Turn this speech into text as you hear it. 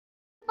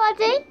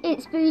everybody,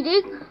 it's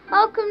Voodoo.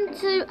 Welcome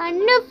to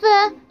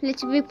another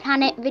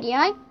LittleBigPlanet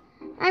video.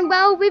 And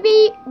well,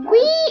 we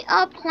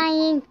are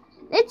playing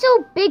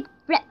Little Big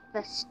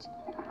Breakfast.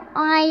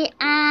 I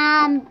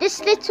am this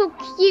little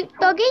cute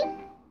doggy.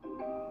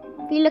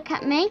 If you look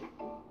at me,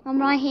 I'm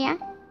right here.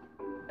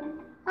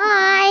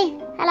 Hi,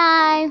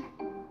 hello.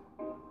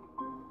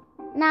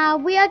 Now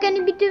we are going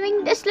to be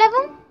doing this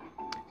level.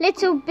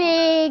 Little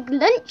Big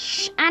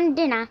lunch and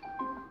dinner.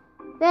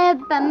 They're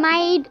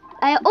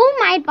all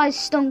made by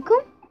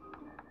Stunkle.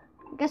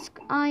 I guess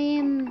I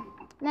am.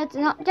 That's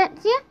not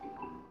Jets here.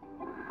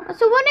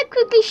 So I want to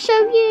quickly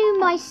show you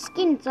my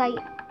skins I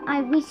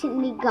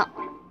recently got.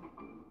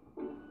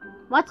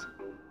 What?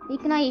 You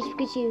cannot use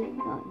because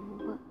you.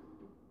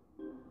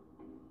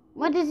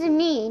 What does it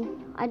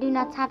mean? I do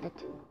not have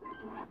it.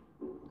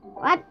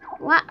 What?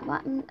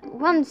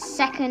 1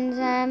 second.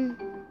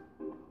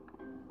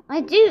 I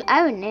do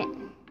own it.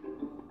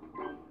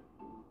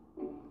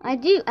 I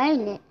do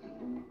own it.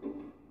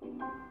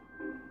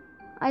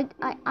 I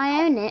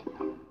own it.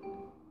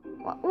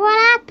 What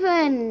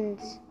happened?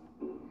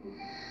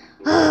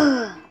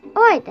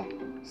 Alright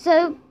then.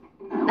 So,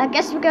 I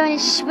guess we're going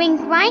to shrink,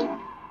 right?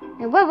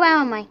 And where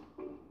am I?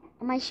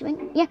 Am I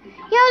shrink? Yeah.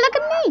 Yo, look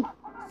at me.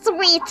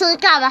 Sweetie,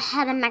 go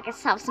ahead and make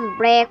yourself some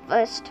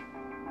breakfast.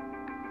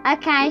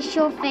 Okay,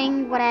 sure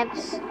thing,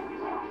 whatevs.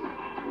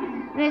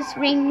 Let's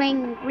ring.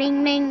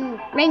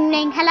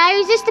 Hello,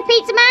 is this the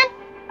pizza man?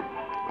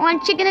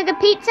 Want chicken nugget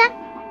pizza?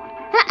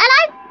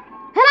 Hello?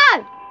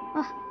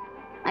 Oh,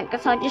 I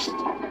guess I'll just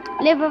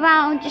live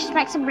around and just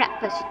make some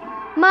breakfast.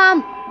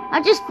 Mom,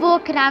 I just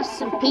thought I could have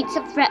some pizza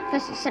for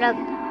breakfast instead of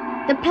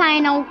the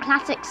plain old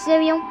classic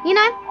cereal. You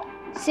know?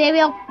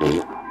 Cereal.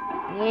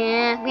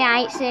 Yeah,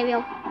 I ate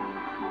cereal.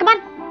 Come on,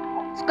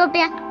 let's go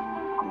there.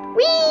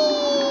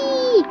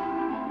 Whee!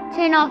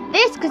 Turn off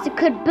this because it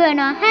could burn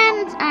our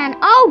hands, and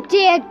oh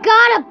dear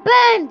God, it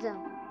burned them.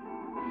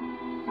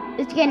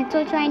 Let's get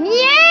into a train.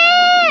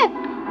 Yeah!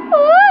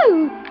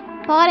 Woo!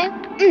 Party.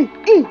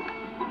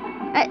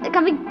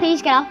 Can we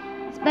please get off?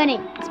 It's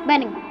burning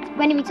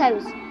my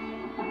toes.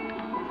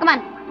 Come on.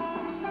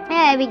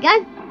 There we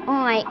go.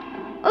 Alright.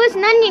 Oh, it's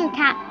an onion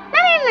cat.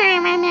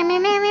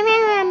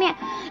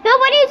 No,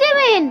 what are you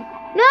doing?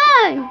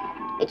 No!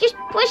 It just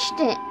pushed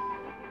it.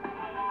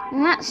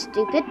 That's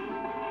stupid.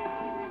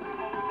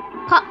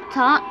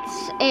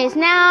 Pop-Tarts is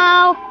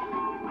now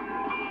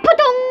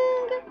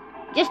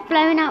just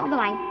blowing out of the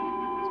way.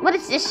 What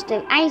does this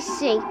do? I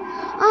see.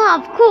 Oh,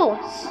 of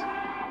course.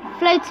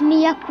 Float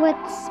me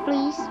upwards,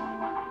 please.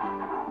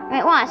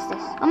 Wait, what is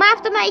this? I'm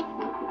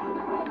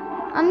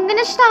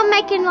gonna start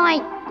making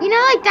like, you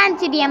know, like Dan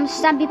to the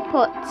Stampy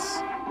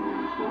Puts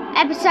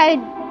episode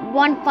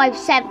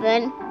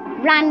 157,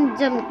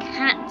 random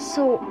cats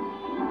or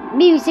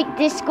music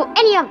disc or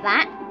any of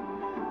that.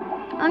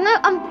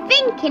 I'm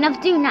thinking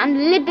of doing that on the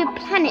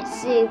LittleBigPlanet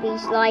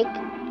series, like,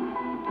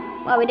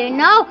 what are we doing?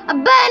 No,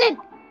 I'm burning!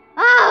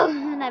 Oh,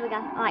 there we go.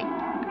 Alright.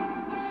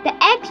 The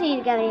eggs need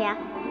to go here.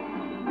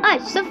 Oh,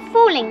 it's still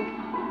falling.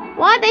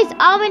 Why are these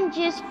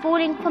oranges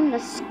falling from the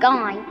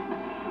sky?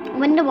 I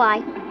wonder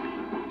why.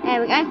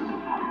 There we go.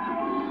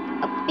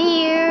 Up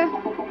here.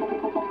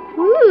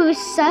 Ooh,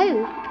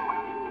 soap.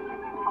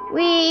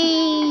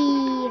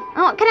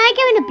 Oh, can I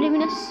go in a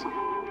blueness?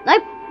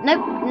 Nope. No,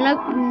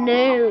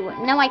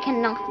 I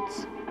cannot.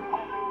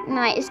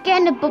 Right, it's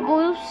getting the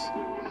bubbles.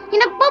 You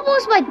know,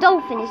 Bubbles my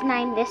dolphin is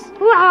named this.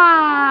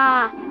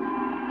 Hurrah!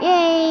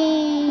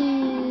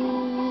 Yay!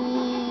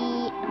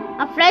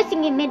 I'm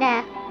floating in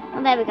midair.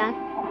 Oh, there we go.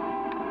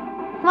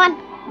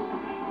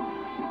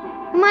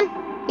 Come on.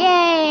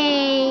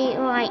 Yay!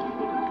 Alright.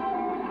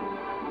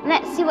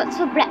 Let's see what's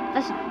for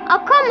breakfast. Oh,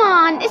 come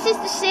on. This is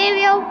the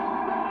cereal.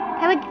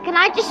 Can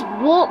I just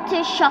walk to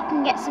a shop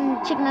and get some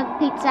chicken nugget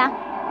pizza?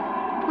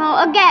 Oh,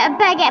 I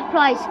better get a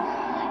prize.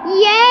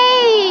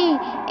 Yay!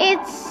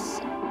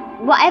 It's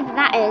whatever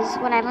that is.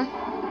 Whatever.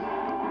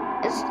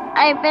 Let's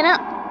open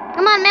up.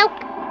 Come on, milk.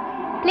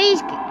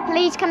 Please,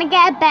 can I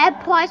get a better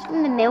price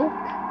from the milk?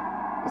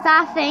 Is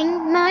that a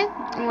thing? No?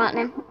 Alright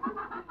then.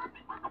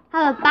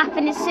 Have a bath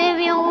in the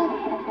cereal.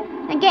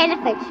 And get in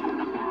the fridge.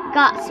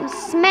 Got some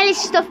smelly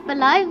stuff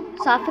below.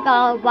 So I think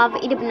I'll rather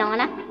eat a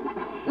banana.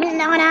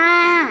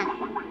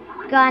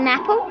 Got an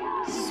apple.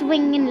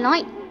 Swinging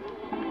light.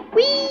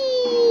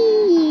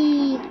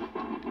 Whee!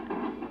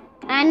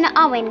 And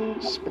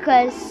orange,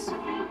 because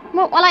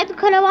well, I like the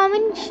colour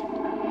orange.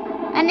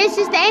 And this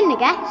is the end, I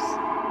guess.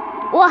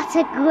 What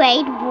a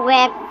great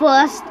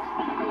breakfast.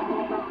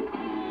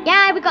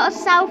 Yeah, we got a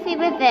selfie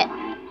with it.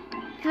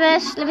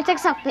 First, let me take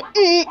a selfie.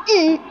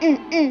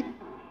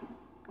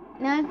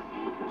 No?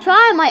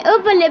 Try my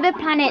other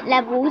LittleBigPlanet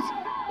levels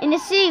in the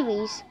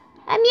series.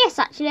 Yes,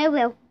 actually I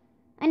will.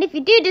 And if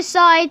you do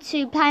decide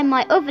to play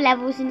my other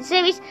levels in the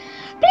series,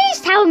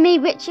 please tell me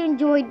which you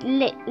enjoyed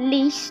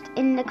least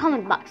in the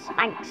comment box.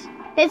 Thanks.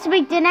 This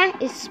big dinner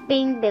is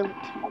being built.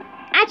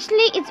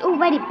 Actually, it's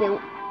already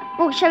built.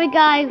 Oh, shall we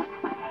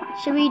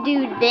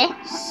do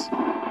this?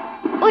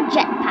 Or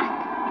jetpack?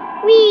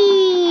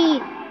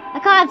 Whee! I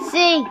can't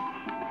see.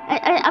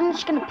 I'm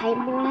just gonna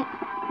paintball it.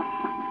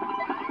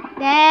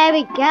 There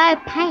we go,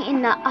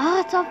 painting the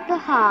art of the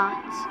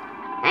heart.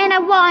 And I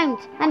rhymed,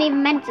 and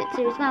even meant it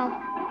to as well.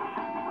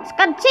 Let's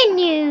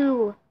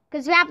continue,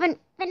 because we haven't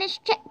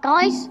finished yet,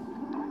 guys.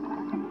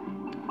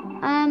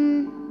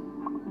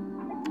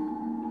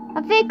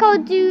 I think I'll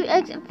do.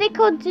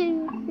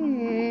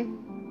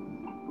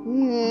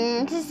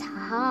 This is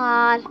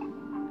hard.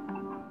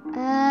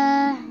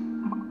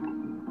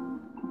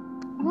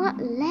 What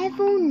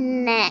level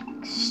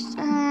next?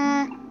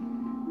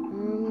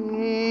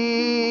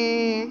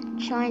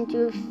 Trying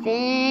to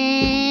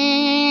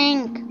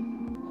think.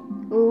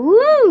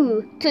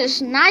 Ooh, to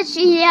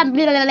Snatchy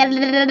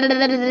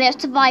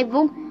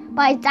Survival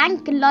by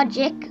Dank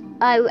Logic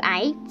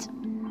 08.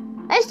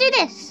 Let's do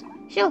this.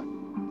 Sure.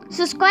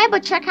 Subscribe or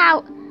check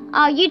out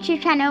our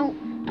YouTube channel,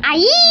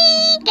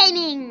 IE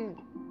Gaming.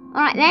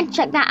 Alright then,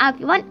 check that out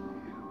if you want.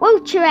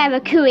 Walter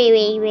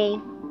Kuriwi.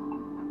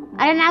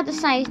 I don't know how to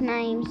say his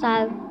name,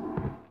 so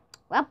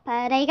well,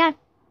 there you go.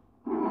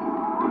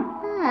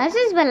 This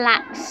is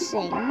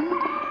relaxing.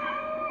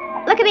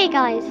 Look at me,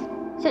 guys.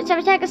 So shall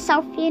we take a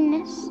selfie in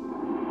this?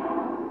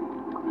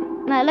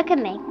 No, look at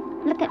me.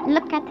 Look at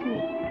me.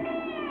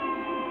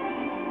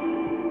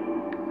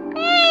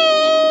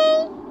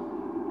 Hey.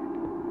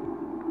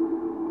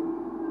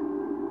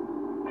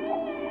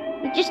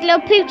 We're just a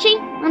little poochie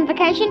on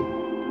vacation.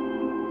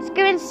 Let's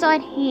go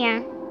inside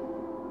here.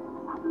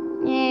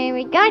 There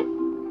we go.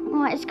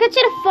 Alright, let's go to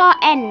the far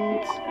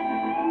end,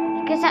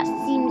 because that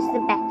seems the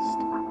best.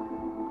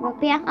 Up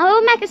here. I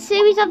will make a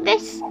series of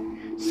this.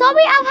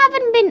 Sorry I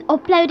haven't been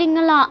uploading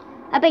a lot.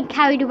 I've been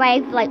carried away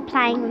with like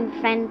playing with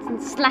friends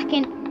and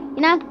slacking,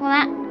 you know, all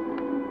that.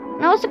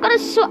 And I also got to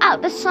sort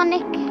out the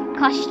Sonic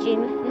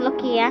costume. If you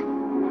look here,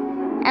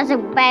 it has a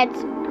red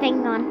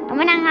thing on, and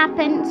when that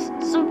happens,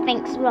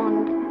 something's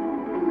wrong.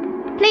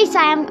 Please say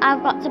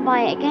I've got to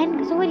buy it again,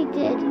 because I already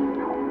did.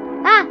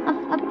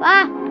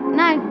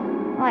 No.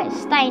 Right,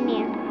 stay in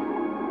here.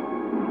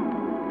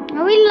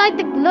 I really like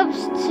the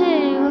gloves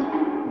too.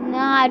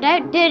 No,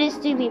 don't do this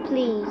to me,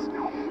 please.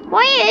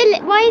 Why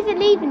is it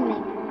leaving me?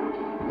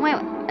 Wait,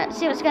 let's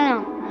see what's going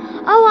on.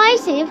 Oh, I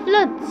see,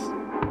 floods.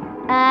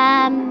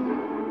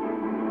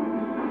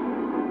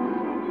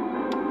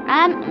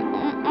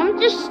 I'm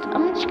just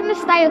gonna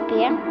stay up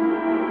here.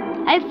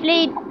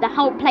 Hopefully the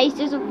whole place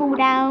doesn't fall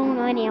down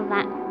or any of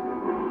that.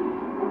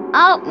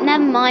 Oh,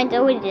 never mind, I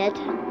already did.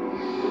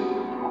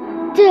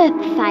 Dirt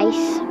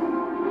face.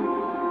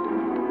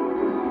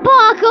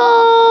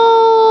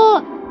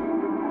 Parkour!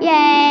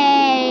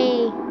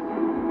 Yay!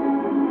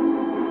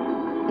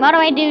 What do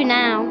I do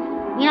now?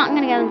 You're not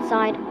gonna go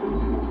inside.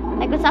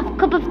 Make myself a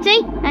cup of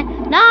tea?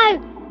 No,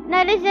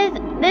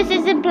 this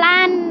isn't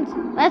planned.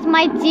 Where's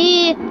my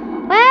tea?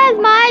 Where's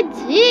my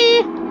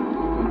tea?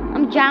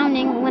 I'm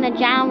drowning. I'm gonna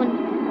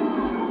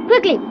drown.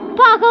 Quickly,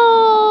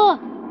 parkour!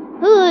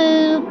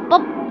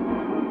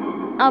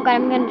 Oh god,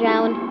 I'm gonna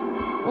drown.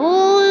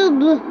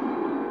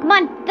 Come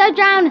on, don't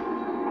drown.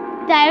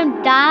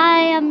 Don't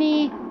die on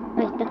me.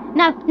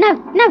 No.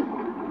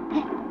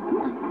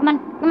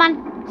 Come on.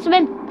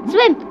 Swim.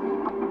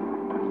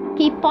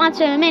 Keep on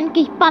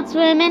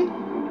swimming.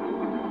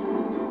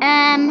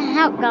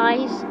 Help,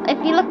 guys. If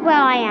you look where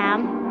I am,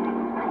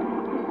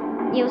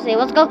 you'll see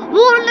what's going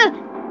on.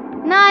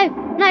 No.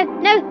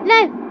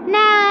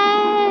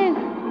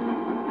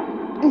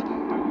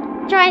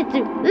 Try to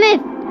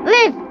live.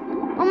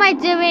 What am I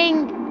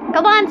doing?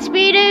 Come on,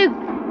 Speedo.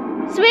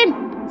 Swim.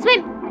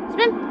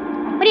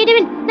 What are you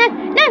doing? No.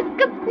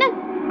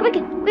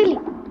 Quickly.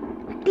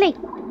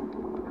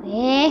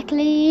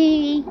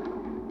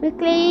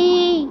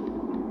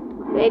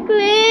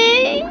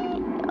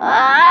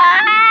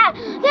 Ah!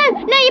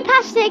 No, you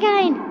passed it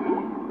again.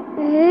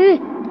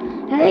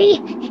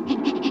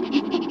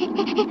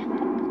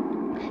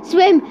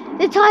 Swim.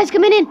 The tide's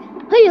coming in.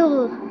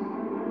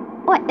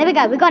 Right, there we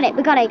go. We got it.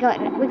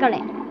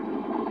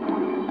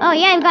 Oh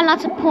yeah, we've got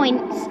lots of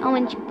points.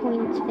 Orange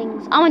points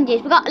things.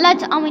 Oranges. We've got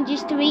loads of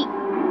oranges to eat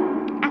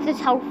after this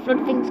whole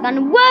flood thing's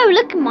gone. Whoa,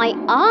 look at my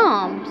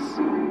arms.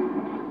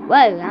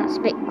 Whoa, that's a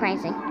bit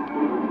crazy.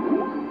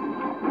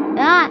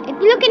 If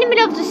you look in the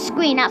middle of the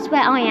screen, that's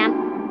where I am.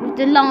 With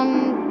the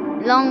long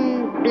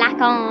black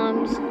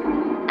arms,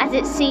 as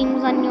it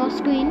seems on your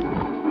screen.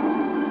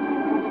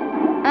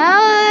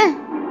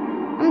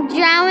 I'm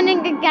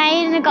drowning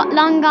again and I've got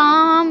long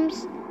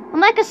arms. I'm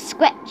like a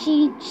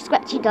scratchy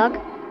dog.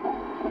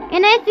 You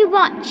know, if you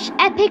watch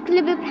Epic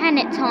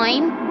LittleBigPlanet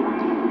time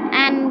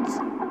and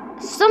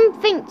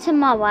something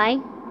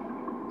tomorrow,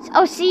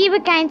 I'll see you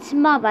again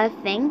tomorrow, I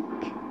think.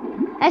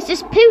 There's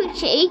this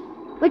Poochie,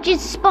 which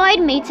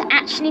inspired me to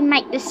actually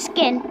make the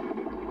skin.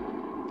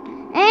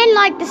 It ain't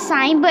like the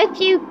same, but if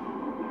you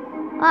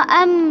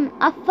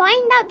I'll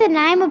find out the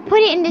name, I'll put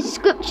it in the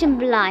description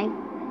below.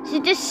 So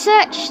just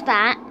search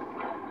that.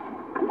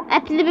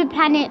 Epic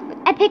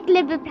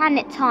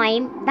LittleBigPlanet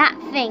time, that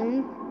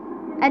thing,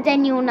 and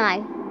then you'll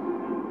know.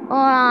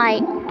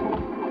 Alright.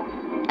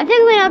 I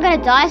think we're not gonna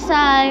die, so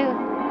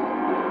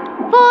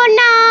for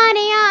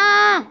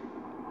Narnia!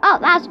 Oh,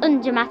 that's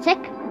undramatic.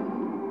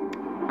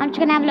 I'm just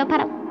gonna have a little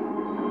paddle.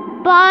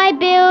 Bye,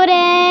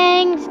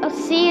 buildings. I'll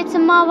see you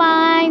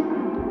tomorrow.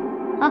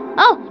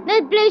 Oh,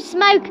 no blue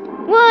smoke.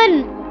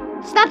 Run.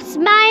 Stop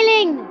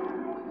smiling.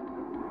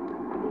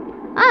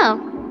 Oh.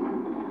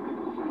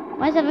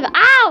 Where's everyone?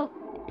 Ow!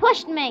 It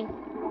pushed me.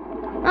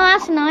 Oh,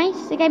 that's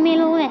nice. It gave me a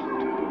little lift.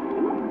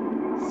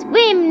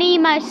 Swim,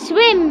 Nemo,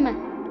 swim.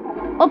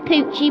 Or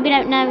Poochie, we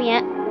don't know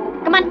yet.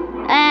 Come on.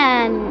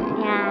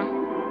 Yeah.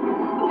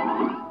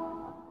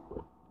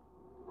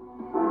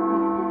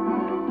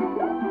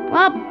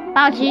 Well,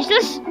 that was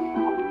useless.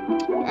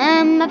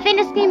 I think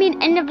that's going to be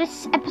the end of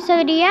this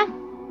episode here.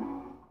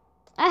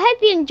 I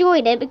hope you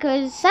enjoyed it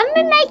because I've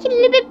been making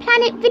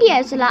LittleBigPlanet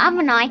videos a lot,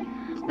 haven't I?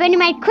 I've only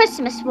made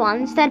Christmas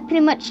ones that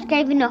pretty much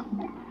gave enough.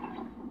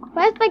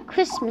 Where's my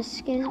Christmas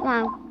skin as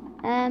well?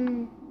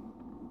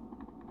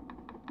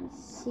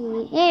 Let's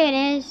see. Here it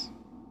is.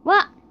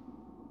 What?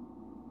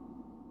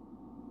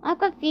 I'm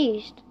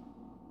confused.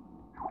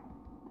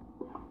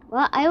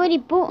 What? I already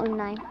bought them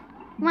now.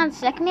 One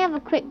sec, let me have a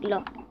quick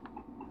look.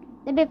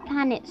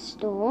 LittleBigPlanet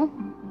store.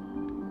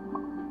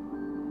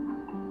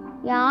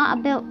 Yeah,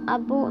 I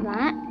bought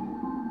that.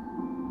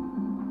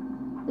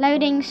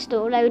 Loading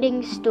store,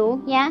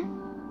 yeah.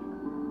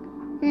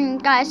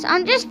 Guys,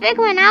 I'm just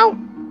figuring out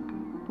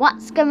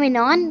what's going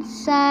on,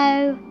 so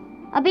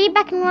I'll be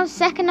back in 1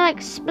 second. I'll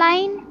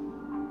explain,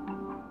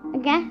 I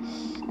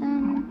guess.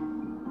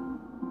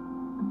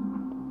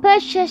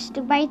 Purchased,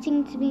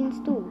 waiting to be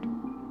installed.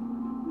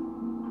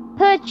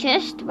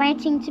 Purchased,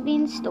 waiting to be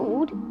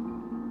installed.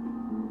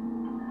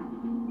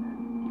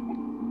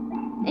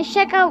 Let's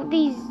check out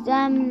these,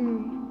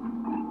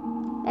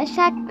 let's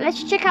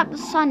check out the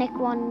Sonic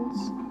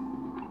ones.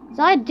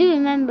 So I do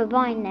remember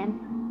buying them.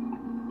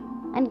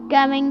 And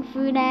going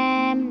through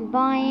them,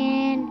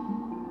 buying.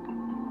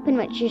 Pretty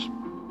much just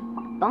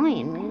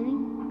buying, really.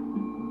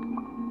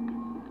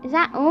 Is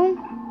that all?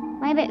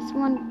 Maybe it's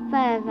one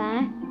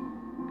further.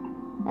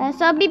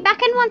 So I'll be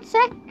back in 1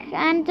 sec.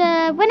 And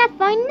when I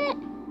find it,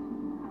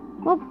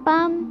 well,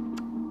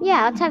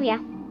 yeah, I'll tell ya.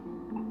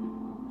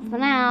 For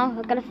now,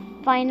 I've got to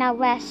find out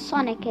where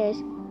Sonic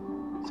is.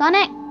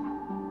 Sonic?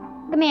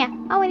 Come here.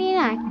 Oh, what do you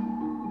know?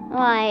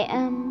 Right,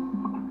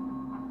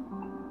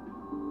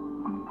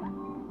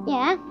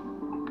 yeah.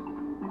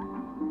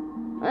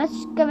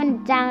 Let's go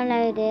and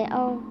download it.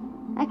 Oh,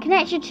 a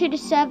connection to the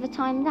server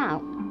timed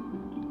out.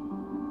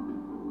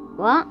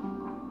 What?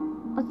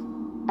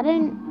 I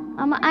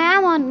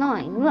am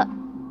online.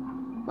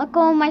 Look,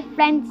 all my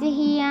friends are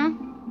here.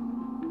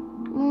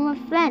 All my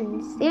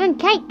friends. Even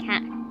Cake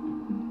Cat.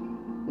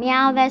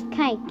 Meow, there's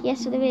cake.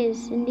 Yes, there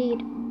is,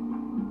 indeed.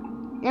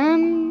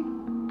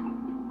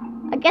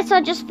 I guess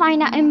I'll just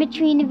find out in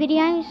between the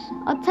videos.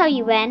 I'll tell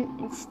you when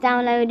it's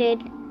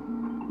downloaded.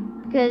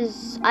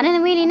 Because I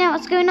don't really know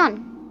what's going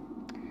on.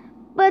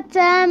 But,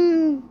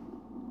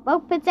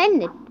 well, it's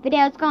ended. The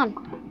video's gone.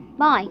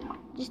 Bye.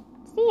 Just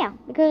see ya.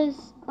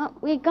 Because, well,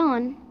 we're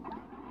gone.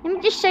 Let me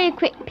just show you a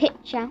quick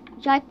picture,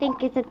 which I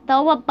think is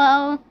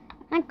adorable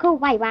and cool.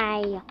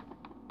 Way.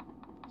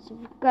 So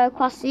we'll go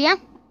across here.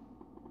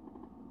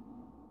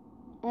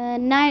 No,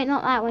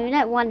 not that one. We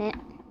don't want it.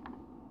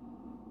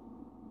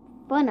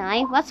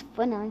 Funny? What's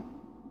funny?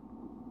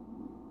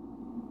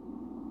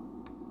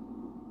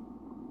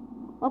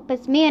 Oh,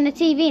 it's me on the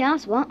TV,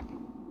 that's what.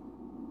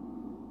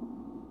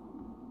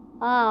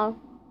 Oh.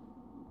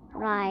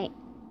 Right.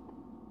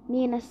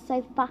 Me on a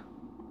sofa.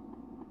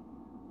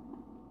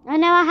 I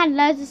know I had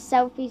loads of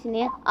selfies in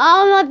here.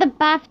 Oh, not the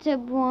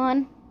bathtub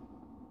one.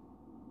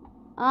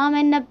 I'm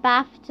in the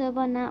bathtub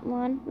on that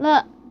one.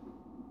 Look.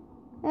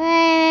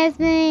 There's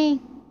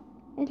me.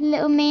 There's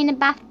little me in the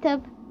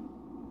bathtub.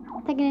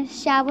 Taking a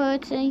shower or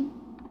two.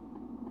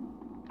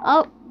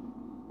 Oh.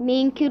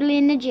 Me and Koodle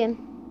in the gym.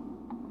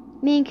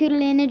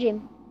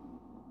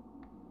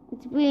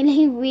 It's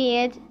really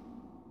weird.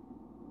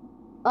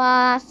 Oh,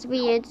 that's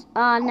weird.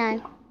 Oh, no.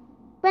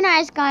 But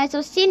anyways, guys,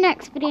 I'll see you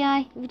next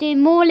video. We're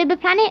doing more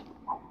LittleBigPlanet.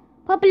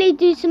 Probably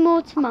do some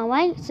more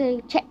tomorrow,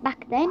 so check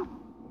back then.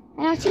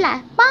 And I'll see you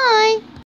later. Bye!